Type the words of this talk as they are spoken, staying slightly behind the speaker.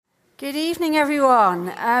Good evening,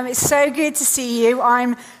 everyone. It's so good to see you.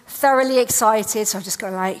 I'm thoroughly excited, so I've just got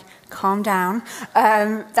to calm down.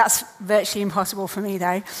 That's virtually impossible for me,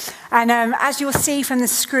 though. And as you'll see from the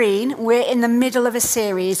screen, we're in the middle of a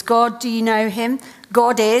series. God, do you know him?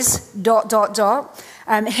 God is ...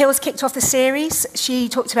 Hills kicked off the series. She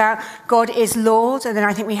talked about God is Lord, and then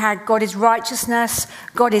I think we had God is righteousness,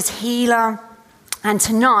 God is healer. And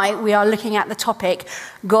tonight we are looking at the topic,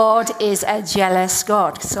 God is a jealous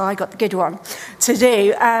God. So I got the good one to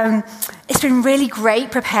do. It's been really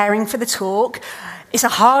great preparing for the talk. It's a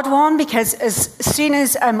hard one because as soon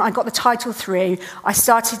as I got the title through, I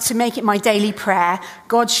started to make it my daily prayer.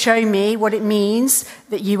 God, show me what it means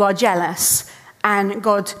that you are jealous. And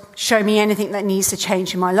God, show me anything that needs to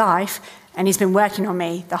change in my life. And he's been working on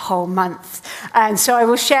me the whole month. And so I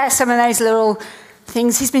will share some of those little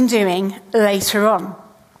things he's been doing later on.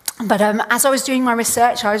 But as I was doing my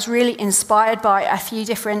research, I was really inspired by a few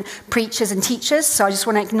different preachers and teachers, so I just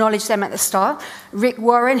want to acknowledge them at the start. Rick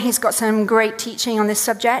Warren, he's got some great teaching on this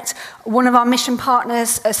subject. One of our mission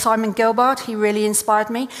partners, Simon Gilbard, he really inspired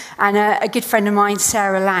me, and a good friend of mine,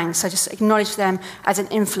 Sarah Lang, so I just acknowledge them as an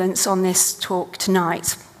influence on this talk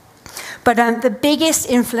tonight. But the biggest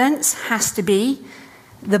influence has to be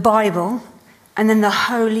the Bible, and then the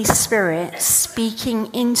Holy Spirit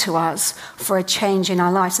speaking into us for a change in our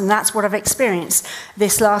lives. And that's what I've experienced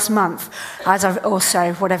this last month, as I've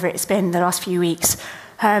also, whatever it's been, the last few weeks.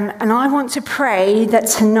 And I want to pray that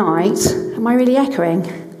tonight, am I really echoing?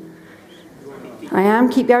 I am,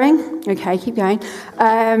 keep going? Okay, keep going.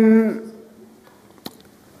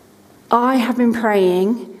 I have been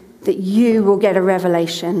praying that you will get a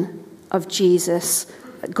revelation of Jesus,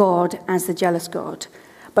 God, as the jealous God.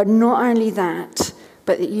 But not only that,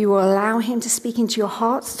 but that you will allow him to speak into your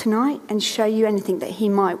hearts tonight and show you anything that he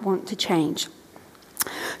might want to change.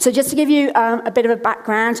 So just to give you a bit of a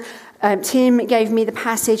background, Tim gave me the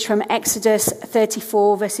passage from Exodus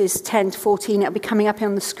 34, verses 10 to 14. It'll be coming up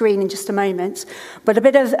on the screen in just a moment. But a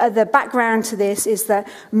bit of the background to this is that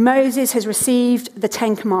Moses has received the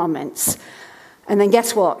 10 Commandments. And then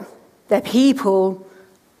guess what? Their people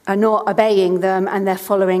are not obeying them, and they're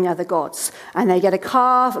following other gods. And they get a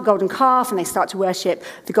golden calf, and they start to worship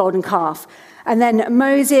the golden calf. And then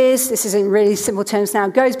Moses, this is in really simple terms now,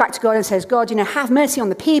 goes back to God and says, God, have mercy on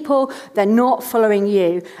the people. They're not following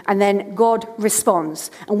you. And then God responds.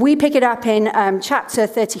 And we pick it up in chapter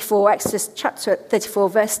 34, Exodus chapter 34,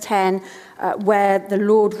 verse 10, where the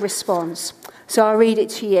Lord responds. So I'll read it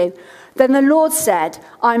to you. Then the Lord said,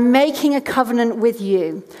 I'm making a covenant with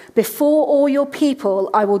you. Before all your people,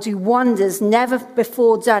 I will do wonders never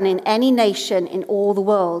before done in any nation in all the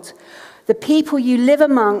world. The people you live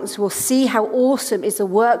amongst will see how awesome is the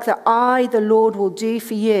work that I, the Lord, will do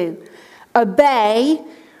for you. Obey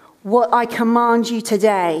what I command you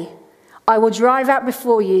today. I will drive out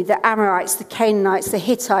before you the Amorites, the Canaanites, the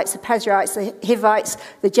Hittites, the Perizzites, the Hivites,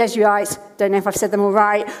 the Jebusites. Don't know if I've said them all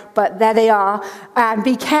right, but there they are. And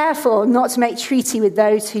be careful not to make treaty with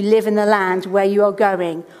those who live in the land where you are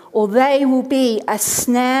going, or they will be a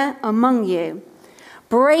snare among you.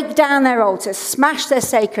 Break down their altars, smash their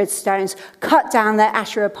sacred stones, cut down their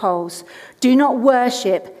Asherah poles. Do not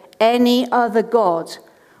worship any other god,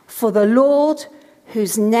 for the Lord,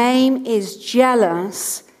 whose name is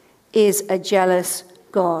jealous, is a jealous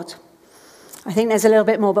God. I think there's a little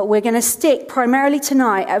bit more, but we're going to stick primarily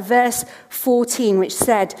tonight at verse 14, which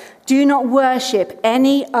said, do not worship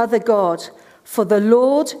any other God, for the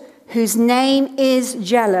Lord, whose name is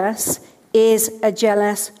jealous, is a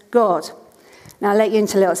jealous God. Now I'll let you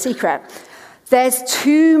into a little secret. There's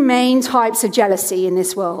two main types of jealousy in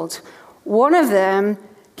this world. One of them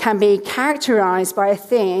can be characterized by a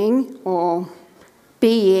thing or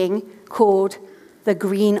being called the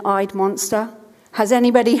green-eyed monster. Has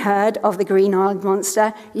anybody heard of the green-eyed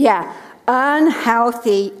monster? Yeah,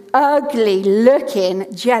 unhealthy,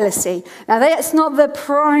 ugly-looking jealousy. Now, that's not the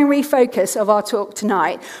primary focus of our talk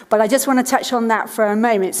tonight, but I just want to touch on that for a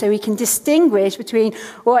moment so we can distinguish between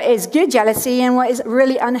what is good jealousy and what is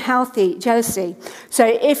really unhealthy jealousy. So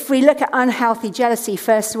if we look at unhealthy jealousy,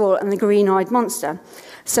 first of all, and the green-eyed monster,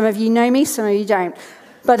 some of you know me, some of you don't.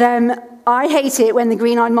 But I hate it when the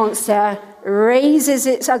green-eyed monster raises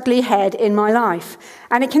its ugly head in my life.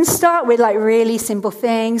 And it can start with really simple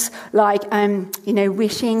things like,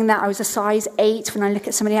 wishing that I was a size 8 when I look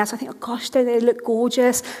at somebody else. I think, oh gosh, don't they look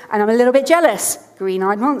gorgeous? And I'm a little bit jealous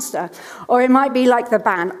green-eyed monster. Or it might be like the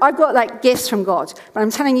band. I've got like gifts from God, but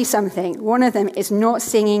I'm telling you something. One of them is not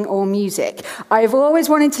singing or music. I've always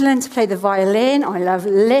wanted to learn to play the violin. I love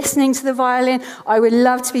listening to the violin. I would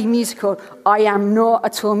love to be musical. I am not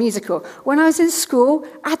at all musical. When I was in school,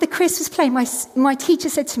 at the Christmas play, my teacher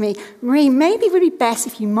said to me, Marie, maybe it would be best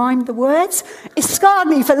if you mimed the words. It scarred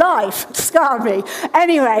me for life. It scarred me.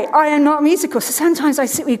 Anyway, I am not musical. So sometimes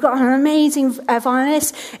we've got an amazing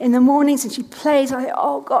violinist in the mornings and she plays. I think,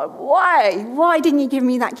 oh God, why? Why didn't you give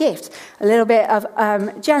me that gift? A little bit of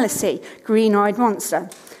jealousy, green-eyed monster.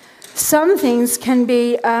 Some things can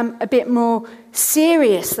be a bit more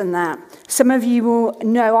serious than that. Some of you will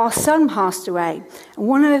know our son passed away. And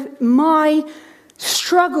one of my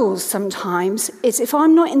struggles sometimes is if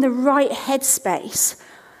I'm not in the right headspace,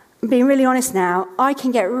 I'm being really honest now, I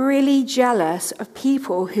can get really jealous of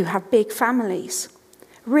people who have big families.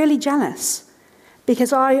 Really jealous.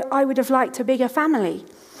 Because I would have liked a bigger family.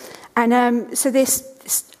 And so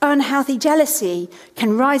this unhealthy jealousy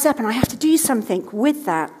can rise up and I have to do something with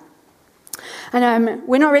that. And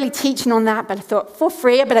we're not really teaching on that, but I thought for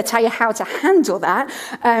free I better tell you how to handle that.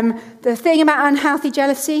 The thing about unhealthy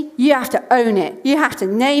jealousy, you have to own it. You have to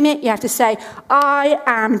name it. You have to say, I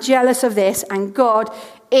am jealous of this, and God,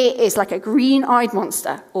 it is like a green-eyed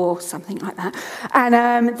monster, or something like that.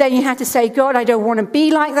 And then you have to say, God, I don't want to be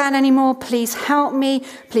like that anymore. Please help me.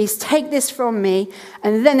 Please take this from me.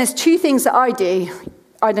 And then there's two things that I do.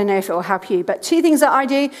 I don't know if it will help you, but two things that I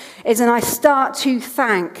do is I start to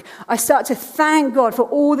thank God for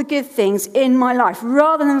all the good things in my life,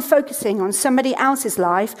 rather than focusing on somebody else's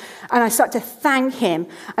life, and I start to thank him.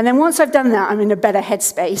 And then once I've done that, I'm in a better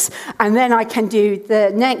headspace, and then I can do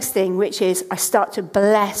the next thing, which is I start to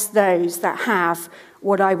bless those that have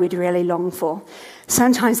what I would really long for.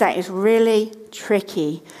 Sometimes that is really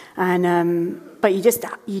tricky, and but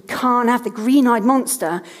you can't have the green-eyed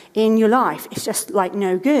monster in your life. It's just like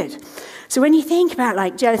no good. So when you think about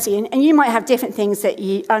like jealousy, and you might have different things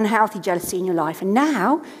unhealthy jealousy in your life, and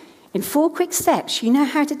now, in 4 quick steps, you know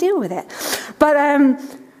how to deal with it. But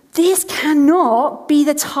this cannot be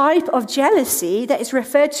the type of jealousy that is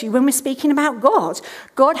referred to when we're speaking about God.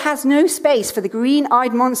 God has no space for the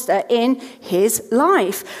green-eyed monster in his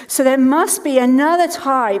life. So there must be another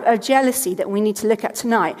type of jealousy that we need to look at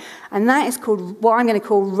tonight. And that is called what I'm going to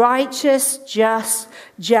call righteous, just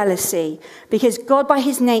jealousy. Because God, by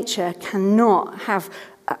his nature, cannot have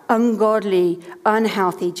ungodly,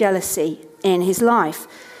 unhealthy jealousy in his life.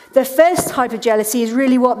 The first type of jealousy is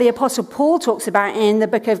really what the Apostle Paul talks about in the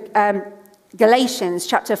book of Galatians,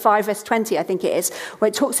 chapter 5, verse 20, I think it is, where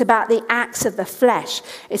it talks about the acts of the flesh.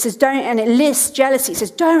 It says, and it lists jealousy. It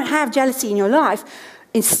says, don't have jealousy in your life.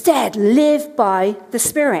 Instead, live by the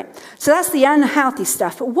Spirit. So that's the unhealthy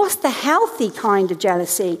stuff. But what's the healthy kind of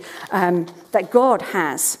jealousy that God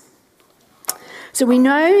has? So we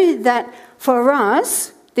know that for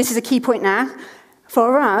us, this is a key point now,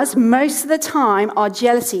 for us, most of the time, our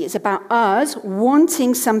jealousy is about us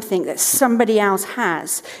wanting something that somebody else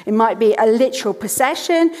has. It might be a literal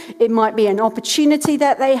possession. It might be an opportunity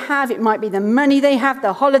that they have. It might be the money they have,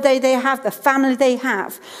 the holiday they have, the family they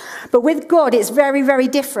have. But with God, it's very, very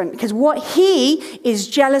different, because what he is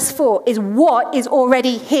jealous for is what is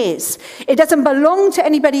already his. It doesn't belong to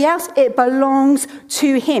anybody else. It belongs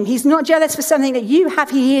to him. He's not jealous for something that you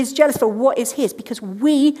have. He is jealous for what is his, because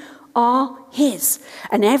we are his.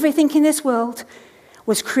 And everything in this world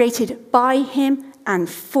was created by him and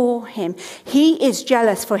for him. He is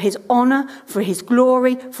jealous for his honor, for his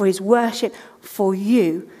glory, for his worship, for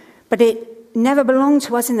you. But it never belonged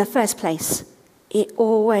to us in the first place. It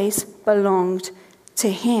always belonged to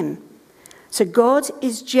him. So God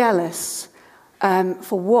is jealous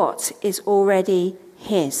for what is already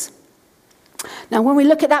his. Now, when we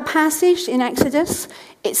look at that passage in Exodus,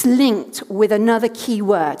 it's linked with another key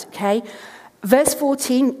word, okay? Verse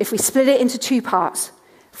 14, if we split it into 2 parts,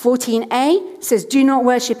 14a says, do not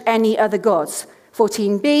worship any other gods.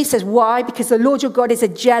 14b says, why? Because the Lord your God is a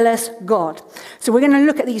jealous God. So we're going to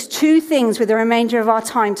look at these 2 things with the remainder of our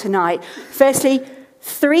time tonight. Firstly,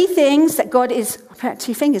 3 things that God is, I put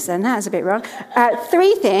 2 fingers there, that was a bit wrong.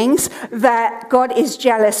 3 things that God is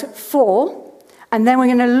jealous for. And then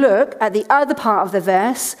we're going to look at the other part of the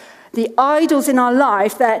verse, the idols in our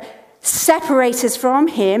life that separate us from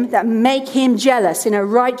him, that make him jealous in a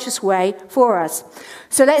righteous way for us.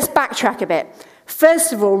 So let's backtrack a bit.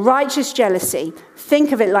 First of all, righteous jealousy.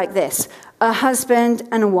 Think of it like this. A husband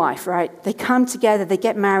and a wife, right? They come together, they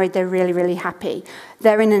get married, they're really, really happy.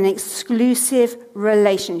 They're in an exclusive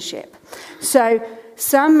relationship. So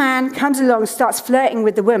some man comes along, starts flirting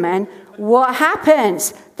with the woman. what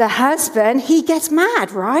happens? The husband, he gets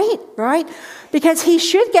mad, right? Because he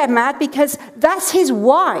should get mad because that's his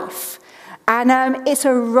wife. And it's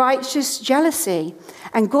a righteous jealousy.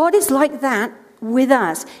 And God is like that with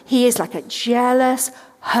us. He is like a jealous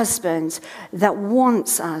husband that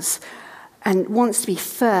wants us and wants to be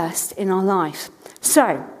first in our life.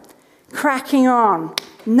 So, cracking on.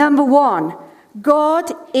 Number one,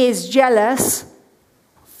 God is jealous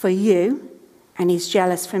for you and he's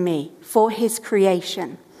jealous for me, for his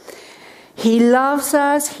creation. He loves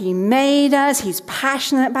us, he made us, he's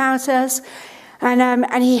passionate about us,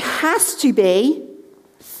 and he has to be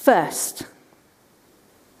first.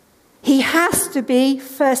 He has to be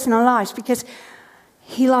first in our lives because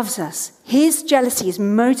he loves us. His jealousy is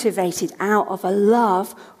motivated out of a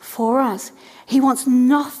love for us. He wants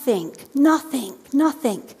nothing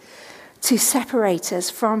to separate us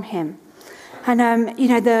from him. And,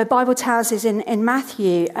 the Bible tells us in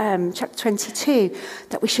Matthew chapter 22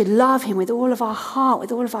 that we should love him with all of our heart,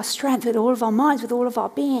 with all of our strength, with all of our minds, with all of our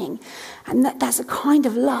being. And that's the kind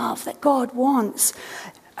of love that God wants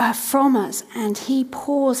from us. And he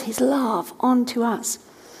pours his love onto us.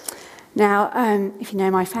 Now, if you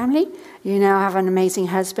know my family, you know I have an amazing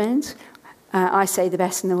husband. I say the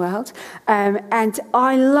best in the world. And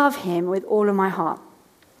I love him with all of my heart.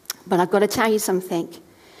 But I've got to tell you something.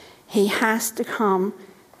 He has to come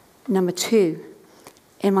number 2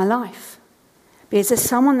 in my life. Because there's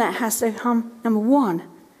someone that has to come number 1,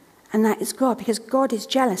 and that is God, because God is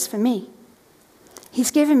jealous for me. He's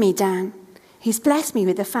given me Dan. He's blessed me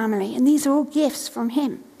with a family, and these are all gifts from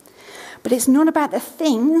him. But it's not about the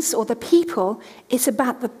things or the people, it's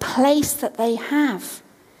about the place that they have.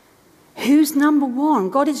 Who's number 1?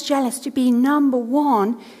 God is jealous to be number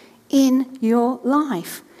 1 in your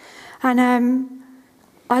life. And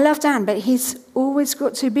I love Dan, but he's always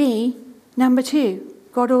got to be number 2.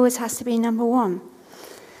 God always has to be number 1.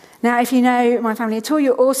 Now, if you know my family at all,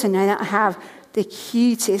 you also know that I have the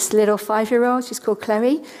cutest little 5-year-old. She's called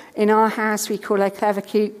Chloe. In our house, we call her clever,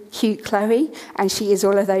 cute Chloe, and she is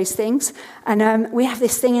all of those things. And we have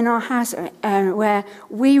this thing in our house where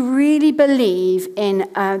we really believe in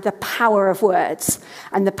the power of words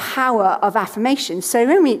and the power of affirmation. So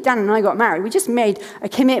when Dan and I got married, we just made a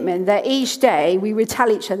commitment that each day we would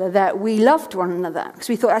tell each other that we loved one another, because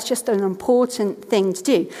we thought that's just an important thing to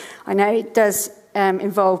do. I know it does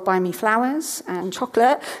involve buying me flowers and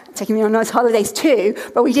chocolate, taking me on nice holidays too,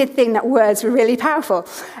 but we did think that words were really powerful.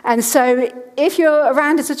 And so if you're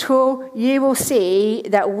around us at all, you will see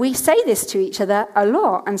that we say this to each other a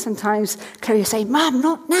lot. And sometimes Chloe will say, Mum,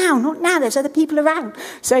 not now, there's other people around.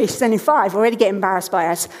 So she's only 5, already get embarrassed by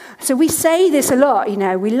us. So we say this a lot,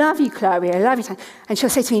 we love you, Chloe, I love you. And she'll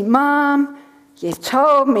say to me, Mum, you've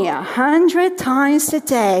told me 100 times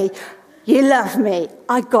today you love me.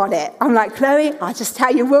 I got it. I'm like, Chloe, I'll just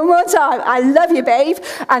tell you one more time. I love you, babe.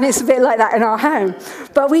 And it's a bit like that in our home.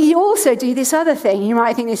 But we also do this other thing. You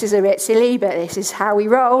might think this is a bit silly, but this is how we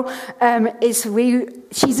roll.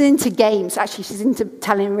 She's into games. Actually, she's into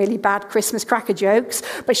telling really bad Christmas cracker jokes.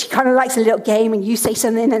 But she kind of likes a little game, and you say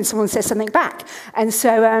something and someone says something back. And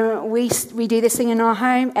so we do this thing in our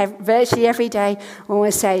home virtually every day when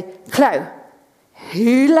we say, Chloe,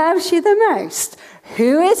 who loves you the most?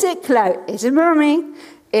 Who is it, Chloe? Is it Mummy?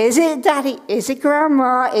 Is it Daddy? Is it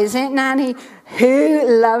Grandma? Is it Nanny? Who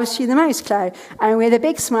loves you the most, Chloe? And with a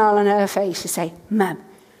big smile on her face, she say, Mum,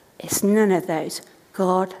 it's none of those.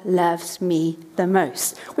 God loves me the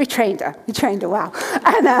most. We trained her well.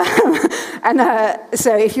 And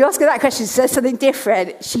so if you ask her that question, she says something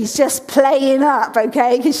different. She's just playing up,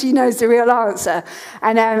 okay, because she knows the real answer.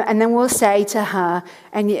 And then we'll say to her,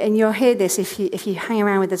 and you'll hear this if you hang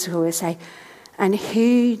around with us, we'll say, and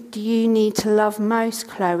who do you need to love most,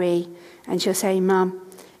 Chloe? And she'll say, Mum,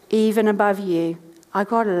 even above you, I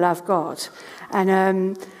got to love God.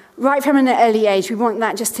 And right from an early age, we want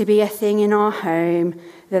that just to be a thing in our home,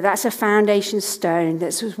 that's a foundation stone,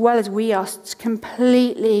 that's as well as we are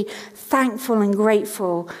completely thankful and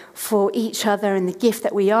grateful for each other and the gift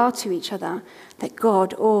that we are to each other, that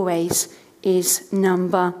God always is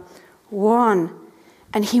number 1.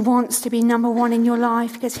 And he wants to be number 1 in your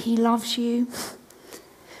life because he loves you.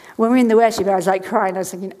 When we were in the worship, I was like crying. I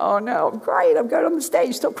was thinking, oh no, I'm crying. I'm going on the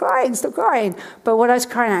stage. Stop crying. But what I was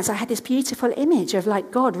crying at is I had this beautiful image of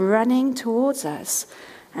like God running towards us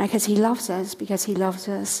because he loves us, because he loves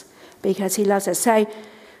us, because he loves us. So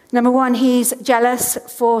number 1, he's jealous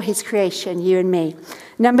for his creation, you and me.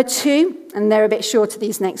 Number 2, and they're a bit shorter,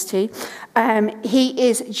 these next two. He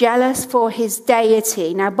is jealous for his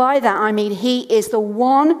deity. Now, by that, I mean he is the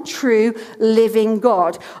one true living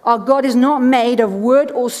God. Our God is not made of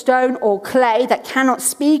wood or stone or clay that cannot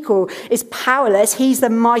speak or is powerless. He's the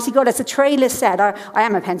mighty God. As the trailer said, I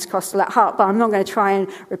am a Pentecostal at heart, but I'm not going to try and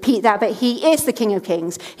repeat that. But he is the King of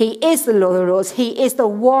Kings. He is the Lord of Lords. He is the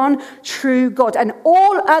one true God. And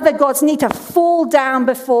all other gods need to fall down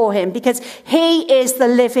before him because he is the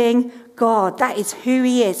living God. That is who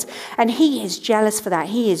he is. And he is jealous for that.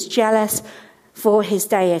 He is jealous for his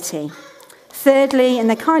deity. Thirdly, and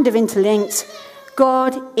they're kind of interlinked,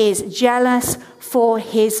 God is jealous for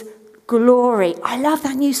his glory. I love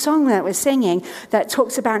that new song that we're singing that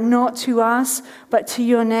talks about not to us, but to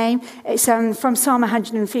your name. It's from Psalm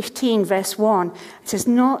 115, verse 1. It says,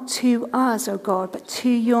 not to us, O God, but to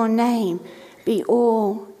your name be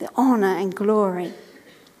all the honor and glory.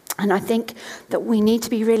 And I think that we need to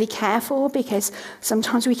be really careful because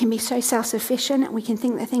sometimes we can be so self-sufficient and we can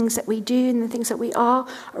think the things that we do and the things that we are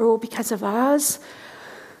all because of us.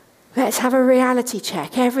 Let's have a reality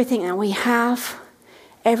check. Everything that we have,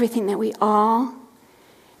 everything that we are,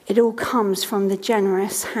 it all comes from the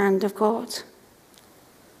generous hand of God.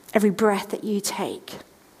 Every breath that you take.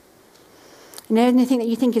 And anything that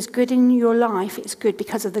you think is good in your life, it's good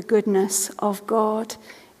because of the goodness of God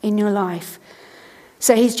in your life.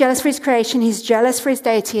 So he's jealous for his creation, he's jealous for his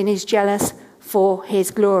deity, and he's jealous for his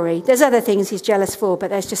glory. There's other things he's jealous for, but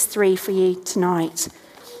there's just 3 for you tonight.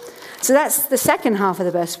 So that's the second half of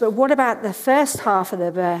the verse. But what about the first half of the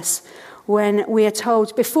verse? When we are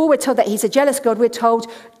told, before we're told that he's a jealous God, we're told,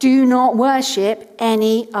 do not worship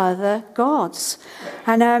any other gods.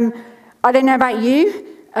 And I don't know about you,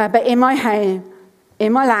 but in my home,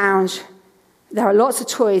 in my lounge, there are lots of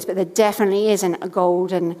toys, but there definitely isn't a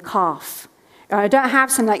golden calf. I don't have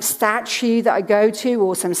some like statue that I go to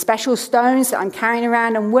or some special stones that I'm carrying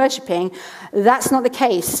around and worshipping. That's not the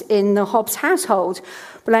case in the Hobbs household.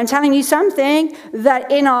 But I'm telling you something, that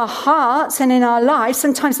in our hearts and in our lives,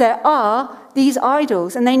 sometimes there are these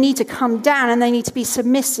idols and they need to come down and they need to be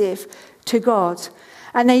submissive to God.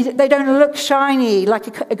 And they don't look shiny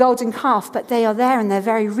like a golden calf, but they are there and they're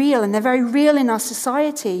very real, and they're very real in our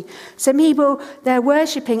society. Some people, they're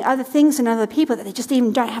worshipping other things and other people that they just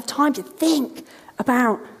even don't have time to think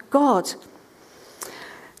about God.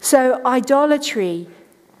 So idolatry,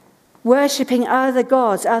 worshipping other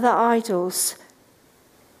gods, other idols,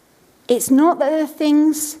 it's not that the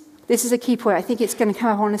things, this is a key point, I think it's going to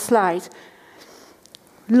come up on a slide.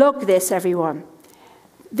 Log this, everyone.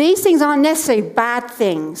 These things aren't necessarily bad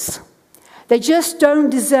things. They just don't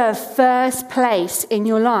deserve first place in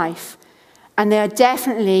your life. And they are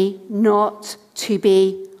definitely not to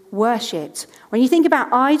be worshipped. When you think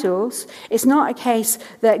about idols, it's not a case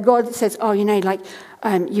that God says, oh,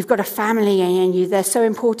 you've got a family and they're so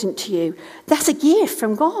important to you. That's a gift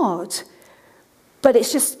from God. But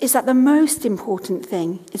is that the most important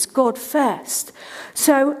thing? It's God first.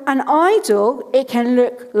 So an idol, it can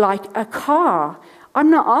look like a car. I'm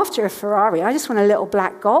not after a Ferrari. I just want a little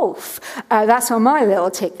black Golf. That's on my little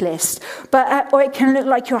tick list. But or it can look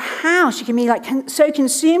like your house. You can be so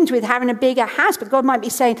consumed with having a bigger house. But God might be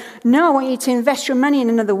saying, no, I want you to invest your money in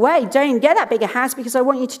another way. Don't get that bigger house because I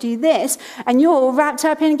want you to do this. And you're all wrapped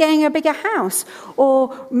up in getting a bigger house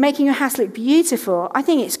or making your house look beautiful. I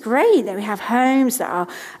think it's great that we have homes that are,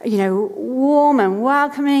 warm and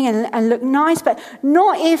welcoming and look nice. But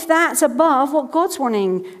not if that's above what God's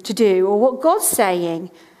wanting to do or what God's saying.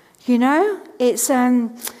 It's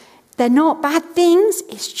they're not bad things.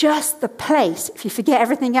 It's just the place. If you forget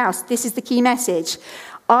everything else, this is the key message.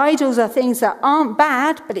 Idols are things that aren't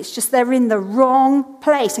bad, but it's just they're in the wrong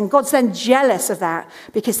place. And God's then jealous of that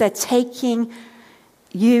because they're taking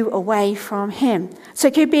you away from him. So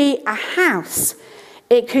it could be a house.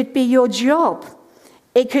 It could be your job.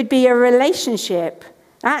 It could be a relationship.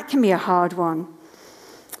 That can be a hard one.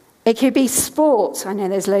 It could be sport. I know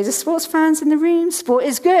there's loads of sports fans in the room. Sport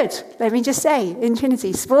is good. Let me just say, in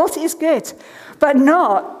Trinity, sport is good. But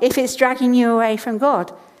not if it's dragging you away from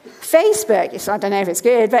God. Facebook, I don't know if it's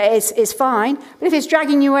good, but it's fine. But if it's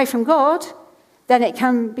dragging you away from God, then it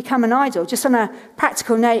can become an idol. Just on a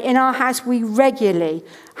practical note, in our house, we regularly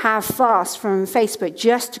have fasts from Facebook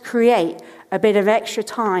just to create a bit of extra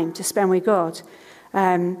time to spend with God.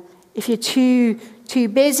 If you're too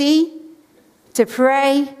busy to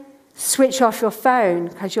pray, switch off your phone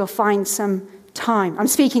because you'll find some time. I'm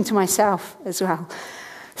speaking to myself as well.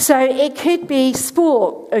 So it could be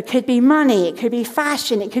sport, it could be money, it could be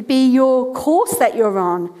fashion, it could be your course that you're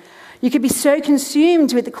on. You could be so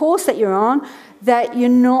consumed with the course that you're on that you're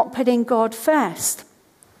not putting God first.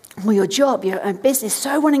 or your job, your own business,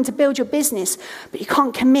 so wanting to build your business, but you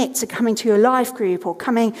can't commit to coming to your life group or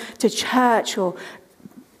coming to church, or,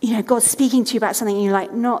 God's speaking to you about something and you're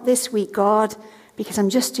like, not this week, God, because I'm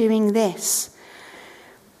just doing this.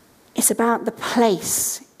 It's about the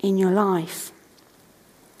place in your life.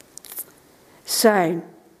 So,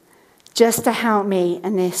 just to help me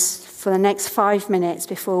in this for the next 5 minutes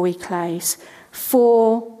before we close,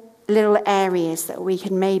 4 little areas that we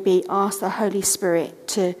can maybe ask the Holy Spirit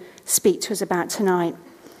to speak to us about tonight.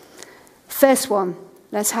 First one,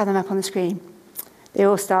 let's have them up on the screen. They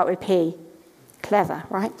all start with P. Clever,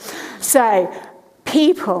 right? So,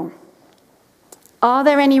 people. Are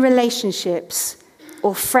there any relationships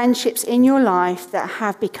or friendships in your life that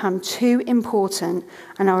have become too important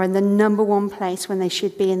and are in the number 1 place when they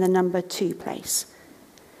should be in the number 2 place?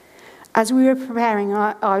 As we were preparing,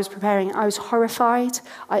 I was horrified.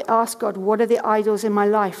 I asked God, what are the idols in my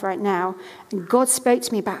life right now? And God spoke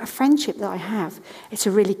to me about a friendship that I have. It's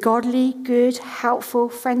a really godly, good, helpful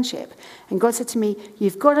friendship. And God said to me,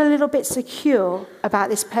 you've got a little bit secure about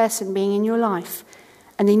this person being in your life,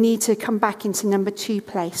 and they need to come back into number 2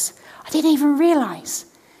 place. I didn't even realize.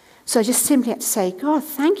 So I just simply had to say, God,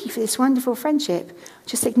 thank you for this wonderful friendship.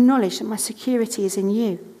 Just acknowledge that my security is in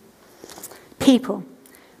you. People.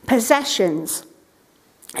 Possessions.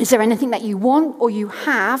 Is there anything that you want or you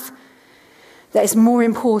have that is more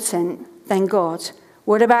important than God?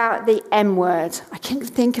 What about the M word? I can't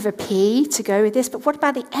think of a P to go with this, but what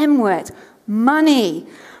about the M word? Money.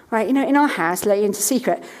 Right, in our house, let you into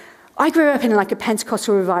secret, I grew up in like a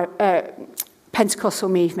Pentecostal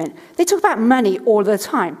movement. They talk about money all the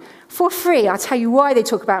time. For free, I'll tell you why they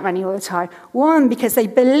talk about money all the time. 1, because they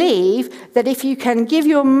believe that if you can give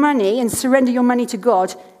your money and surrender your money to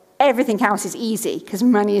God, everything else is easy, because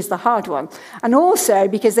money is the hard one. And also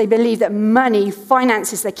because they believe that money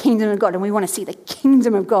finances the kingdom of God, and we want to see the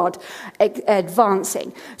kingdom of God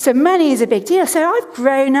advancing. So money is a big deal. So I've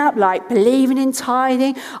grown up like believing in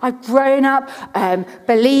tithing. I've grown up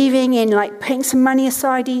believing in like putting some money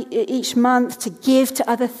aside each month to give to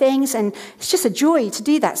other things, and it's just a joy to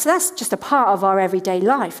do that. So that's just a part of our everyday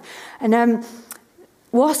life. And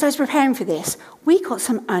whilst I was preparing for this, we got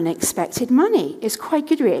some unexpected money. It's quite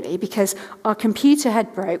good, really, because our computer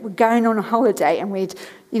had broke. We're going on a holiday, and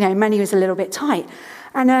money was a little bit tight.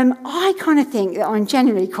 And I kind of think that I'm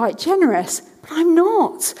generally quite generous, but I'm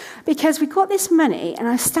not, because we got this money, and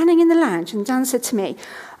I was standing in the lounge, and Dan said to me,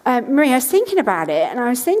 Marie, I was thinking about it, and I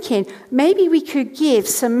was thinking maybe we could give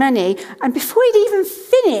some money. And before he'd even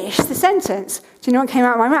finished the sentence, do you know what came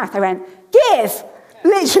out of my mouth? I went, give!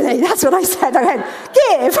 Literally, that's what I said. I went,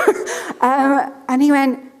 give! And he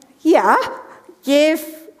went, yeah, give.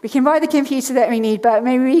 We can buy the computer that we need, but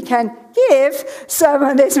maybe we can give some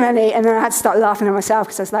of this money. And then I had to start laughing at myself,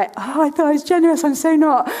 because I was like, I thought I was generous, I'm so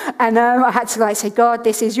not. And I had to say, God,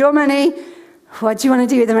 this is your money. What do you want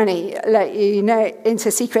to do with the money? Into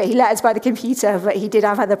secret, he let us buy the computer, but he did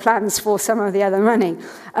have other plans for some of the other money.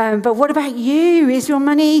 But what about you? Is your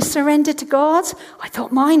money surrendered to God? I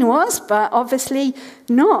thought mine was, but obviously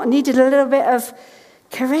not. Needed a little bit of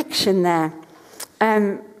correction there.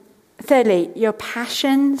 Thirdly, your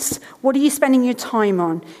passions. What are you spending your time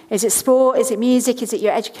on? Is it sport? Is it music? Is it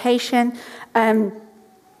your education? None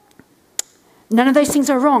of those things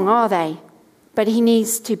are wrong, are they? But he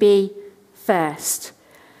needs to be first.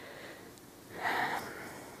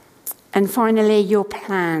 And finally, your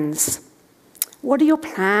plans. What are your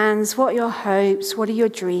plans? What are your hopes? What are your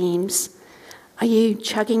dreams? Are you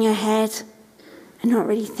chugging ahead and not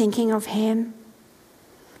really thinking of him?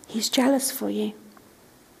 He's jealous for you.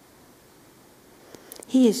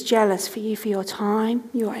 He is jealous for you, for your time,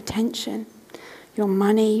 your attention, your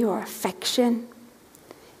money, your affection.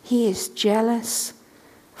 He is jealous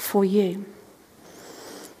for you.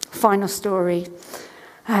 Final story.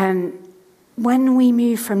 When we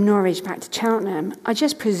moved from Norwich back to Cheltenham, I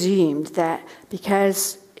just presumed that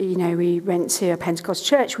because, we went to a Pentecostal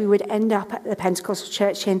church, we would end up at the Pentecostal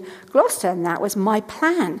church in Gloucester, and that was my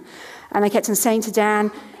plan. And I kept on saying to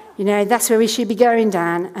Dan, that's where we should be going,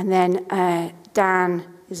 Dan. And then Dan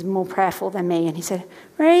is more prayerful than me, and he said,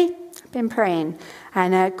 Marie, I've been praying,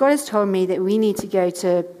 and God has told me that we need to go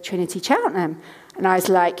to Trinity Cheltenham. And I was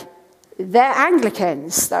like, they're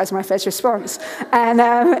Anglicans. That was my first response.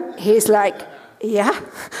 And he's like, yeah.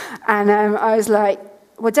 And I was like,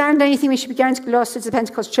 well, Dan, don't you think we should be going to Gloucester to the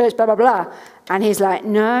Pentecostal church, blah, blah, blah? And he's like,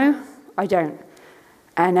 no, I don't.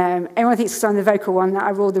 And everyone thinks I'm the vocal one, that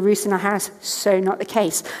I rule the roost in our house. So not the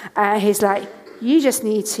case. He's like, you just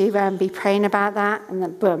need to be praying about that. And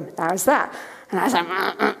then, boom, that was that. And I was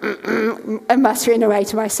like, and muttering away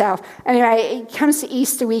to myself. Anyway, it comes to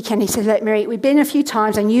Easter weekend. He said, look, Marie, we've been a few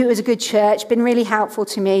times. I knew it was a good church, been really helpful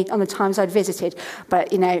to me on the times I'd visited. But,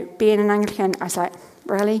 being an Anglican, I was like,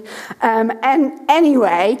 really? And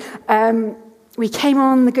anyway, we came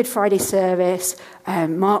on the Good Friday service.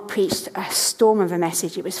 Mark preached a storm of a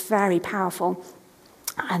message. It was very powerful.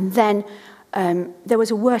 And then there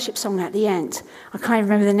was a worship song at the end. I can't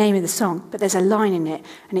remember the name of the song, but there's a line in it,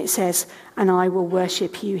 and it says, "And I will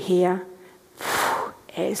worship you here."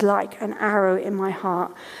 It is like an arrow in my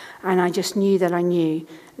heart, and I just knew that I knew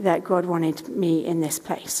that God wanted me in this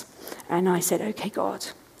place. And I said, okay, God,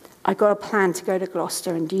 I got a plan to go to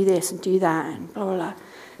Gloucester and do this and do that and blah, blah, blah.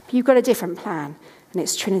 But you've got a different plan. And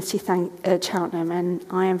it's Trinity Cheltenham, and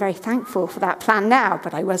I am very thankful for that plan now,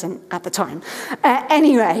 but I wasn't at the time.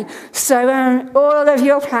 Anyway, so all of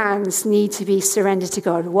your plans need to be surrendered to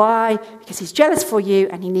God. Why? Because he's jealous for you,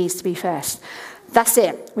 and he needs to be first. That's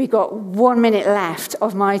it. We've got 1 minute left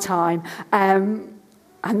of my time, and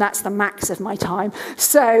that's the max of my time.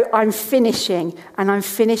 So I'm finishing, and I'm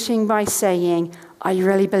finishing by saying, I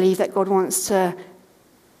really believe that God wants to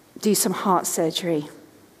do some heart surgery.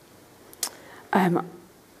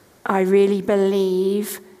 I really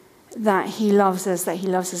believe that he loves us, that he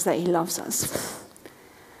loves us, that he loves us.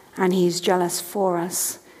 And he's jealous for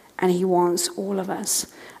us, and he wants all of us.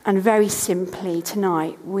 And very simply,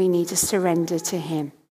 tonight, we need to surrender to him.